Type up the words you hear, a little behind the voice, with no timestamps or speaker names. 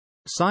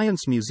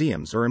Science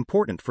museums are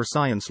important for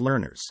science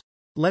learners.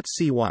 Let's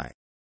see why.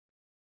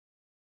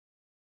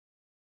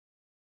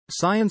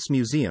 Science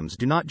museums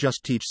do not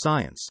just teach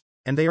science,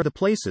 and they are the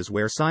places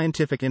where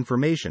scientific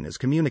information is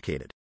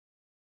communicated.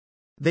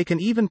 They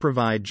can even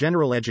provide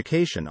general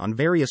education on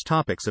various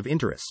topics of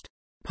interest.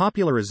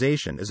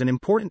 Popularization is an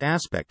important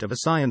aspect of a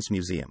science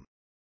museum.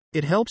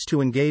 It helps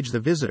to engage the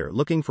visitor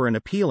looking for an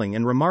appealing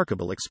and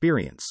remarkable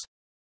experience.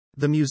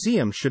 The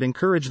museum should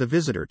encourage the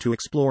visitor to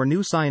explore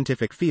new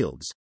scientific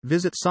fields,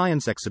 visit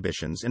science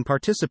exhibitions, and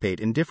participate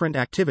in different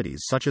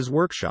activities such as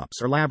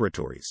workshops or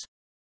laboratories.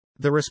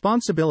 The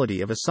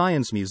responsibility of a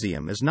science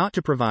museum is not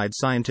to provide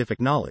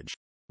scientific knowledge.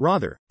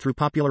 Rather, through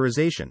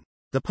popularization,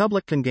 the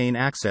public can gain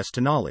access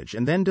to knowledge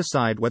and then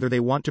decide whether they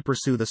want to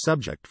pursue the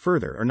subject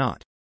further or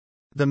not.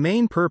 The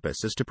main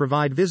purpose is to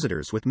provide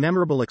visitors with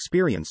memorable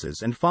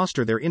experiences and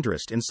foster their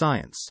interest in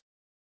science.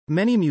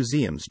 Many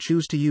museums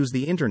choose to use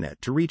the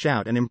internet to reach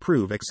out and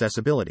improve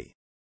accessibility.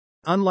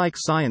 Unlike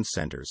science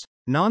centers,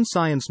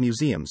 non-science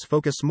museums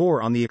focus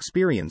more on the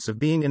experience of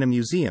being in a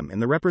museum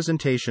and the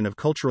representation of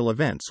cultural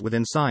events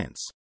within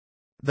science.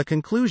 The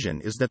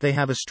conclusion is that they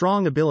have a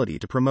strong ability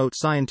to promote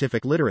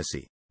scientific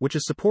literacy, which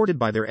is supported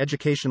by their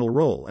educational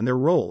role and their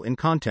role in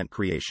content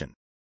creation.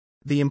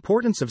 The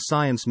importance of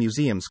science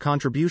museums'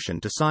 contribution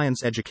to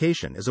science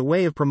education is a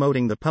way of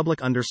promoting the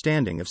public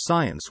understanding of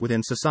science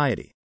within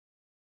society.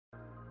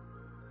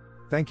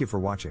 Thank you for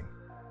watching.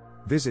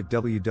 Visit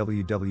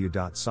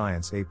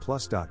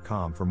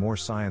www.scienceaplus.com for more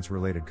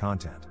science-related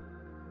content.